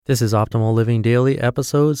This is Optimal Living Daily,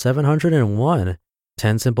 episode 701,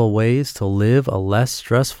 10 Simple Ways to Live a Less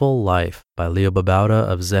Stressful Life by Leo Babauta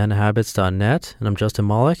of ZenHabits.net, and I'm Justin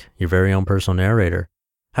Malik, your very own personal narrator.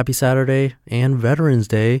 Happy Saturday and Veterans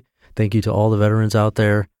Day. Thank you to all the veterans out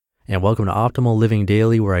there, and welcome to Optimal Living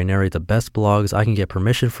Daily, where I narrate the best blogs I can get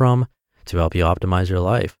permission from to help you optimize your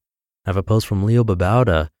life. I have a post from Leo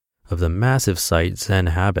Babauta of the massive site Zen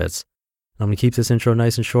Habits. I'm going to keep this intro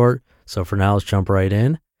nice and short, so for now let's jump right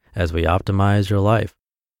in as we optimize your life.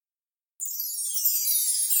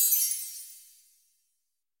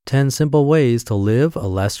 10 Simple Ways to Live a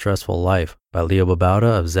Less Stressful Life by Leo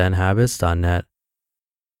Babauta of ZenHabits.net.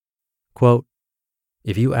 Quote,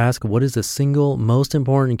 if you ask what is the single most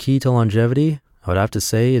important key to longevity, I would have to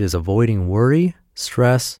say it is avoiding worry,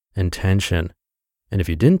 stress, and tension. And if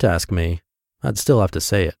you didn't ask me, I'd still have to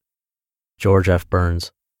say it. George F.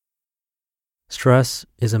 Burns. Stress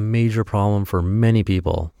is a major problem for many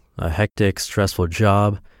people. A hectic, stressful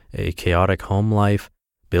job, a chaotic home life,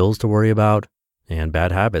 bills to worry about, and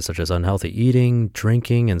bad habits such as unhealthy eating,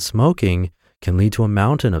 drinking, and smoking can lead to a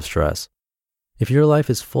mountain of stress. If your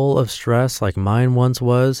life is full of stress like mine once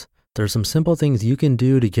was, there's some simple things you can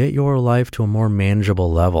do to get your life to a more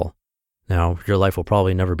manageable level. Now, your life will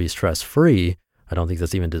probably never be stress-free. I don't think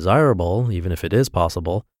that's even desirable, even if it is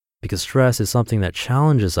possible, because stress is something that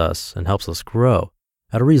challenges us and helps us grow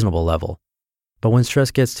at a reasonable level. But when stress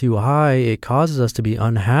gets too high, it causes us to be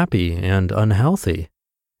unhappy and unhealthy.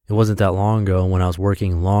 It wasn't that long ago when I was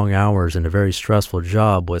working long hours in a very stressful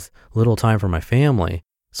job with little time for my family,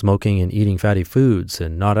 smoking and eating fatty foods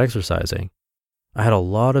and not exercising. I had a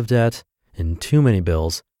lot of debt and too many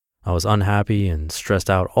bills. I was unhappy and stressed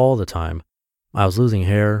out all the time. I was losing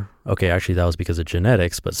hair. Okay, actually that was because of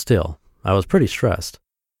genetics, but still, I was pretty stressed.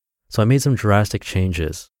 So I made some drastic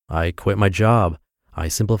changes. I quit my job. I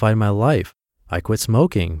simplified my life. I quit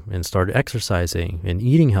smoking and started exercising and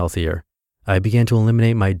eating healthier. I began to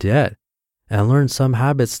eliminate my debt. And I learned some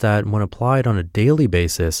habits that, when applied on a daily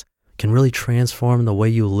basis, can really transform the way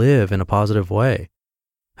you live in a positive way.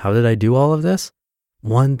 How did I do all of this?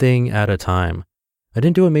 One thing at a time. I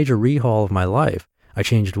didn't do a major rehaul of my life. I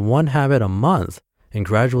changed one habit a month, and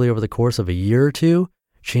gradually over the course of a year or two,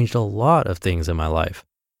 changed a lot of things in my life.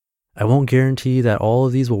 I won't guarantee that all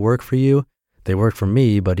of these will work for you. They work for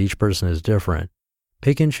me, but each person is different.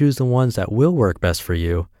 Pick and choose the ones that will work best for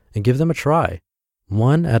you and give them a try,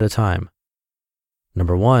 one at a time.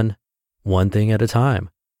 Number 1, one thing at a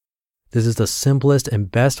time. This is the simplest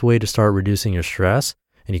and best way to start reducing your stress,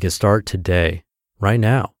 and you can start today, right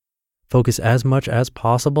now. Focus as much as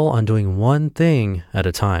possible on doing one thing at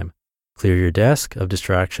a time. Clear your desk of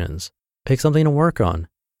distractions. Pick something to work on.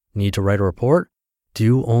 Need to write a report?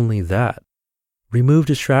 Do only that. Remove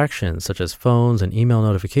distractions such as phones and email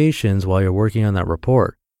notifications while you're working on that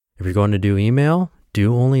report. If you're going to do email,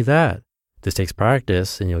 do only that. This takes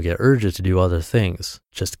practice and you'll get urges to do other things.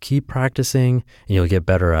 Just keep practicing and you'll get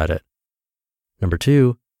better at it. Number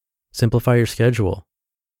 2, simplify your schedule.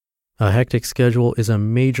 A hectic schedule is a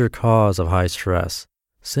major cause of high stress.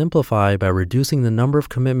 Simplify by reducing the number of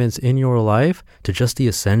commitments in your life to just the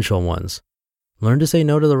essential ones. Learn to say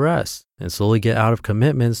no to the rest and slowly get out of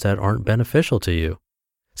commitments that aren't beneficial to you.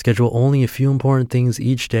 Schedule only a few important things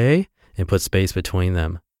each day and put space between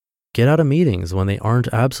them. Get out of meetings when they aren't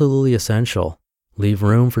absolutely essential. Leave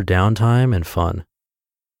room for downtime and fun.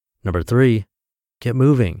 Number 3, get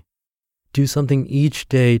moving. Do something each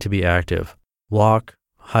day to be active. Walk,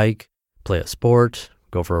 hike, play a sport,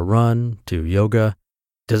 go for a run, do yoga.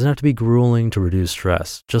 It doesn't have to be grueling to reduce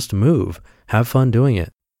stress. Just move. Have fun doing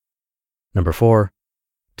it. Number 4,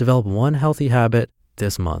 develop one healthy habit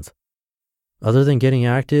this month. Other than getting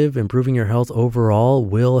active, improving your health overall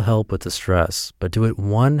will help with the stress, but do it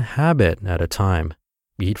one habit at a time.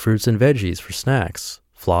 Eat fruits and veggies for snacks.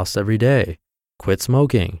 Floss every day. Quit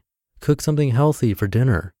smoking. Cook something healthy for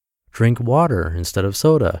dinner. Drink water instead of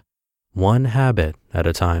soda. One habit at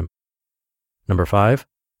a time. Number 5,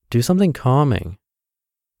 do something calming.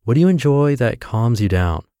 What do you enjoy that calms you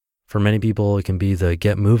down? For many people, it can be the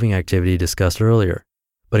get moving activity discussed earlier,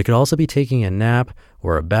 but it could also be taking a nap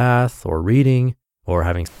or a bath or reading or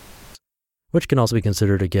having sex, which can also be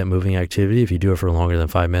considered a get moving activity if you do it for longer than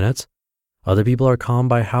 5 minutes. Other people are calmed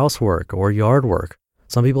by housework or yard work.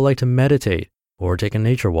 Some people like to meditate or take a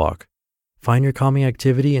nature walk. Find your calming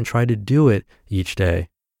activity and try to do it each day.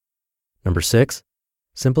 Number 6,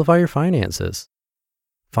 simplify your finances.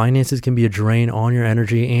 Finances can be a drain on your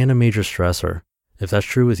energy and a major stressor. If that's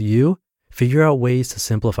true with you, figure out ways to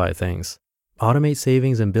simplify things. Automate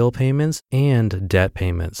savings and bill payments and debt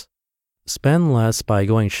payments. Spend less by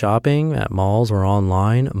going shopping at malls or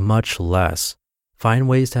online, much less. Find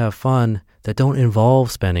ways to have fun that don't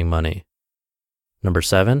involve spending money. Number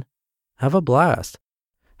 7, have a blast.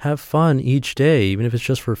 Have fun each day, even if it's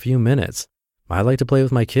just for a few minutes. I like to play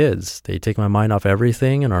with my kids. They take my mind off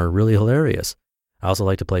everything and are really hilarious. I also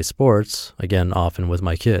like to play sports, again, often with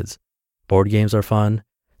my kids. Board games are fun.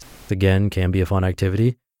 Again, can be a fun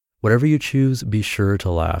activity. Whatever you choose, be sure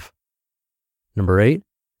to laugh. Number 8,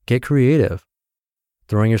 get creative.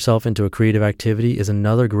 Throwing yourself into a creative activity is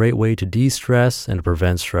another great way to de-stress and to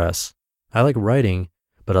prevent stress. I like writing,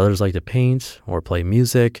 but others like to paint or play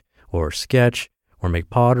music or sketch or make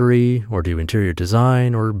pottery or do interior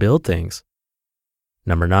design or build things.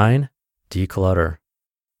 Number 9, declutter.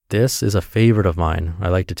 This is a favorite of mine. I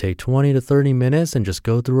like to take 20 to 30 minutes and just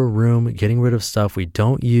go through a room, getting rid of stuff we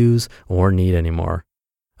don't use or need anymore.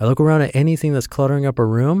 I look around at anything that's cluttering up a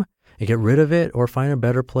room and get rid of it or find a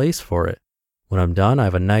better place for it. When I'm done, I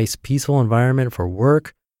have a nice, peaceful environment for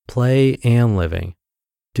work, play, and living.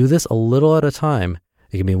 Do this a little at a time.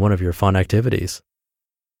 It can be one of your fun activities.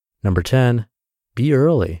 Number 10, be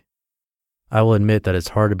early. I will admit that it's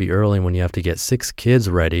hard to be early when you have to get 6 kids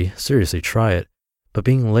ready. Seriously, try it. But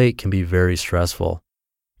being late can be very stressful.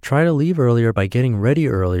 Try to leave earlier by getting ready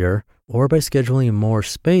earlier or by scheduling more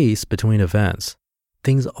space between events.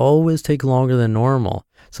 Things always take longer than normal,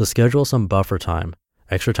 so schedule some buffer time.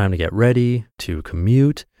 Extra time to get ready, to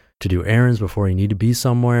commute, to do errands before you need to be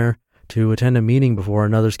somewhere, to attend a meeting before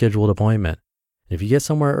another scheduled appointment. If you get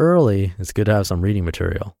somewhere early, it's good to have some reading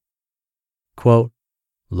material. Quote,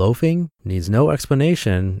 loafing needs no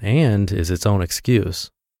explanation and is its own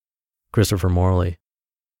excuse. Christopher Morley.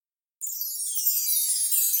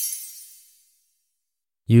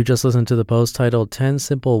 You just listened to the post titled 10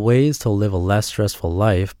 Simple Ways to Live a Less Stressful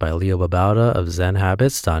Life by Leo Babauta of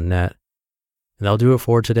ZenHabits.net. And that'll do it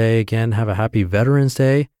for today. Again, have a happy Veterans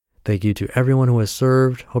Day. Thank you to everyone who has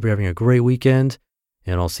served. Hope you're having a great weekend.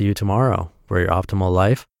 And I'll see you tomorrow where your optimal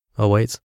life awaits.